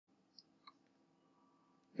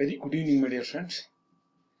Very good evening, my dear friends.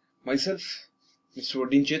 Myself, Mr.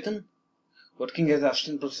 Odin Chetan, working as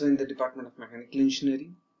Assistant Professor in the Department of Mechanical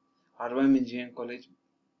Engineering, RYM Engineering College,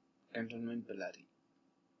 Cantonment, Bellary.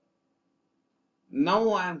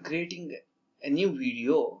 Now I am creating a new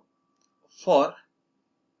video for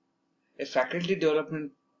a faculty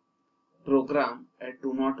development program at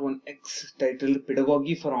 201X titled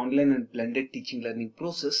Pedagogy for Online and Blended Teaching Learning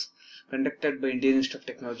Process, conducted by Indian Institute of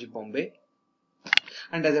Technology, Bombay.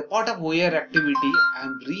 And as a part of OER activity, I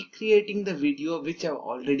am recreating the video which I have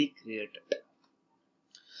already created.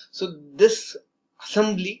 So this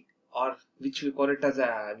assembly, or which we call it as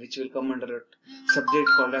which will come under a subject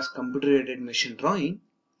called as computer aided machine drawing.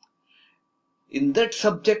 In that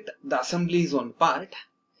subject, the assembly is one part.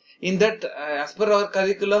 In that, as per our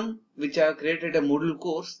curriculum, which I have created a module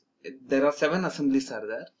course, there are 7 assemblies are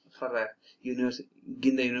there for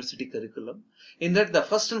in the university curriculum. In that, the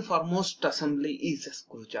first and foremost assembly is a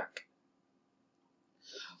screw jack.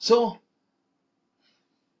 So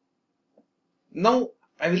now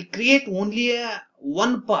I will create only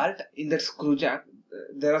one part in that screw jack.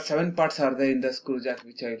 There are 7 parts are there in the screw jack,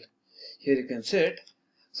 which I will, here you can see it.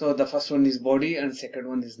 So the first one is body, and second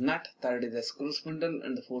one is nut, third is a screw spindle,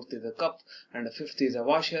 and the fourth is a cup, and the fifth is a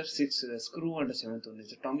washer, sixth is a screw, and the seventh one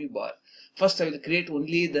is a tommy bar. First I will create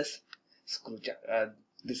only this screw jack,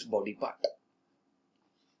 this body part.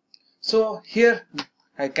 So here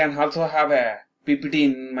I can also have a PPT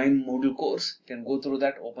in my module course. You can go through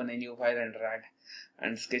that, open a new file and drag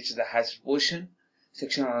and sketch the hatched portion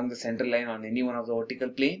section along the center line on any one of the vertical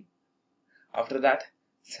plane. After that,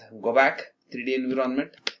 go back, 3D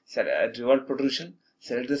environment, select revolve protrusion,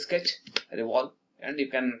 select the sketch, revolve, and you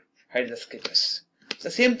can hide the sketches. So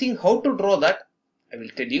same thing, how to draw that I will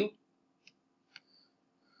tell you.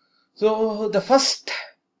 So the first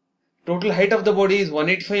total height of the body is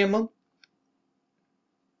 185 mm.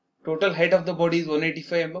 Total height of the body is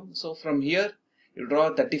 185 mm. So from here you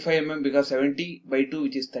draw 35 mm because 70 by 2,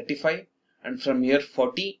 which is 35, and from here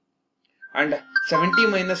 40, and 70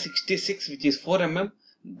 minus 66, which is 4 mm.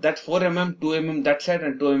 That 4 mm, 2 mm that side,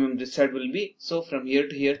 and 2 mm this side will be. So from here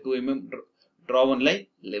to here 2 mm, draw one line,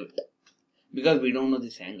 leave it, because we don't know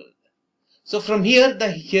this angle. So from here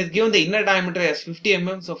he has given the inner diameter as 50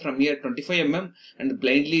 mm. So from here 25 mm, and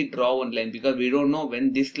blindly draw one line, because we don't know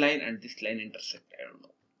when this line and this line intersect. I don't know.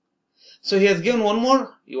 So he has given one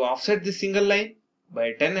more. You offset this single line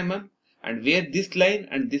by 10 mm, and where this line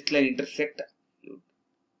and this line intersect, you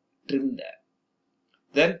trim there.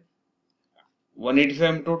 Then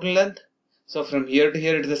 185 mm total length. So from here to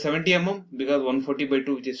here it is a 70 mm, because 140 by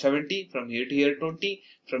 2, which is 70. From here to here 20.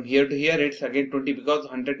 From here to here it's again 20, because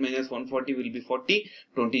 100 minus 140 will be 40.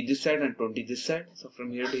 20 this side and 20 this side. So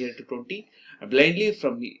from here to here to 20. And blindly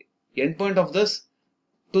from the end point of this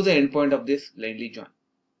to the end point of this, blindly join.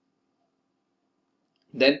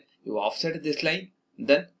 Then you offset this line.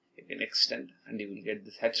 Then you can extend and you will get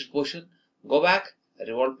this hatched portion. Go back,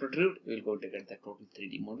 revolve, protrude. You will go to get the total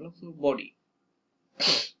 3D model of your body.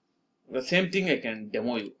 The same thing I can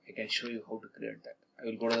demo you. I can show you how to create that. I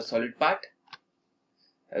will go to the solid part.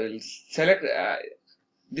 I will select.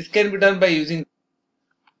 This can be done by using.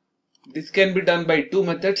 This can be done by 2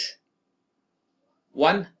 methods.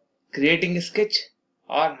 One, creating a sketch,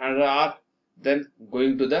 or then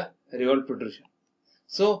going to the revolve protrusion.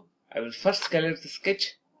 So I will first select the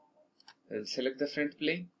sketch. I will select the front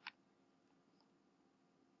plane.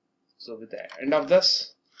 So with the end of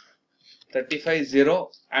this 35, 0,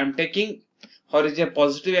 I am taking horizontal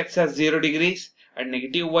positive x as 0 degrees, and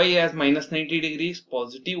negative y as minus 90 degrees,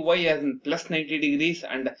 positive y as plus 90 degrees,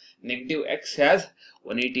 and negative x as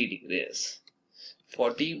 180 degrees.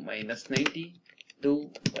 40 minus 90 to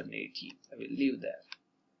 180. I will leave there.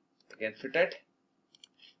 Again fit it.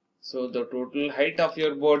 So the total height of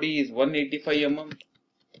your body is 185 mm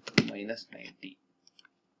minus 90.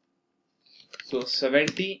 So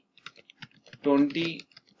 70, 20,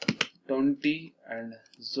 20, and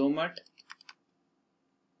zoom it,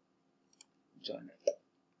 join it,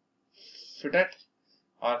 fit it,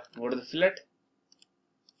 or go to the fillet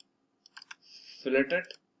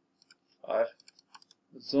it, or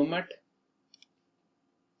zoom it,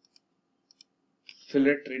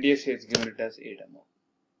 fillet radius he has given it as 8 mm.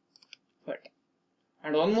 But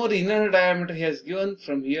and one more inner diameter he has given.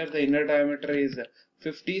 From here the inner diameter is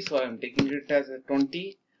 50, so I am taking it as a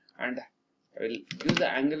 20, and I will give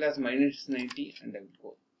the angle as minus 90, and I will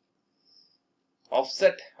go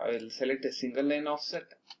offset. I will select a single line offset.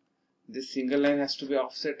 This single line has to be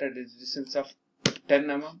offset at a distance of 10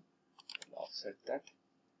 mm. Offset that.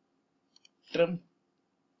 Trim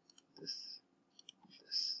this.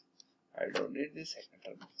 I don't need this. I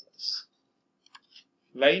can trim this.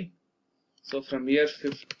 line. So from here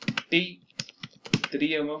 53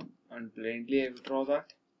 mm, and blindly I will draw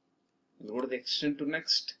that. Go to the extend to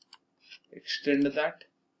next, extend that,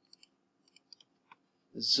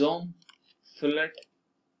 zoom, fillet.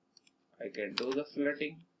 I can do the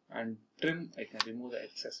filleting, and trim. I can remove the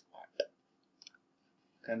excess part.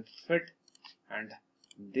 Can fit, and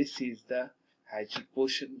this is the hatchet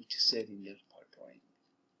portion which is there in your part drawing.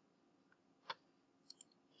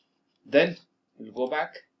 Then we'll go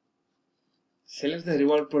back, select the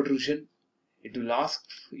revolved protrusion. It will ask,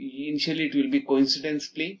 initially it will be coincidence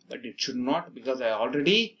plane, but it should not, because I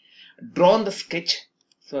already drawn the sketch.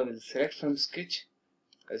 So I will select from sketch,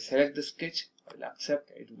 I will select the sketch, I will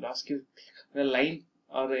accept. It will ask you the line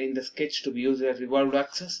or in the sketch to be used as revolved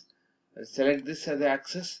axis. I will select this as the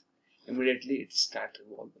axis, immediately it starts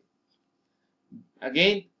revolving.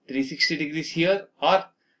 Again 360 degrees here or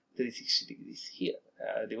 360 degrees here.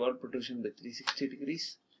 Revolved protrusion by 360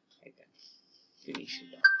 degrees. I can finish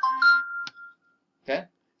it off. Okay,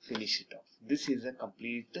 finish it off. This is a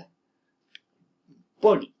complete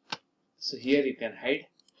body. So here you can hide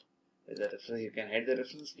the reference, you can hide the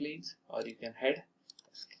reference planes, or you can hide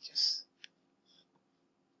sketches.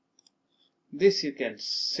 This you can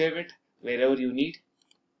save it wherever you need.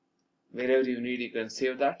 Wherever you need, you can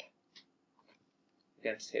save that.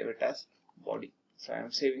 You can save it as body. So I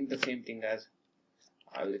am saving the same thing as,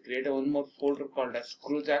 I will create one more folder called as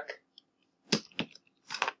screw jack.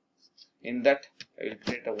 In that I will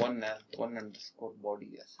create a one underscore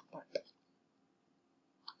body as part.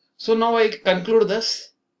 So now I conclude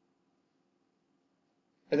this.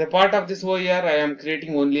 As a part of this OER, I am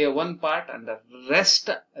creating only a one part, and the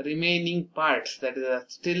rest remaining parts, that is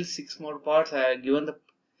still 6 more parts, I have given the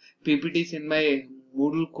PPTs in my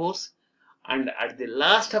Moodle course, and at the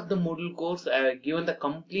last of the Moodle course I have given the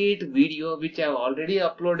complete video which I have already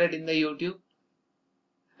uploaded in the YouTube.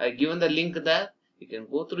 I have given the link there. You can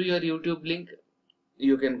go through your YouTube link.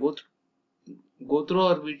 You can go through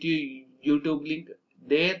our video YouTube link.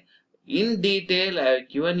 There in detail I have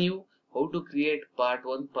given you how to create part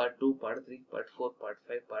 1, part 2, part 3, part 4, part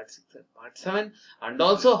 5, part 6 and part 7, and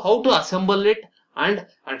also how to assemble it and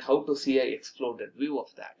how to see a exploded view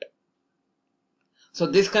of that. So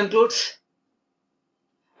this concludes.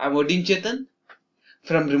 I am Odin Chetan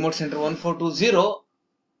from Remote Center 1420,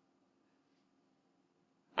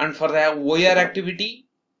 and for the OER activity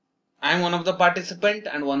I am one of the participants,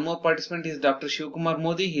 and one more participant is Dr. Shivkumar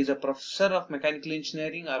Modi. He is a professor of mechanical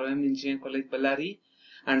engineering, ROM Engineering College, Bellary,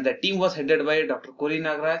 and the team was headed by Dr. Kori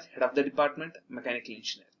Nagaraj, head of the department, mechanical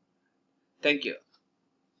engineering. Thank you.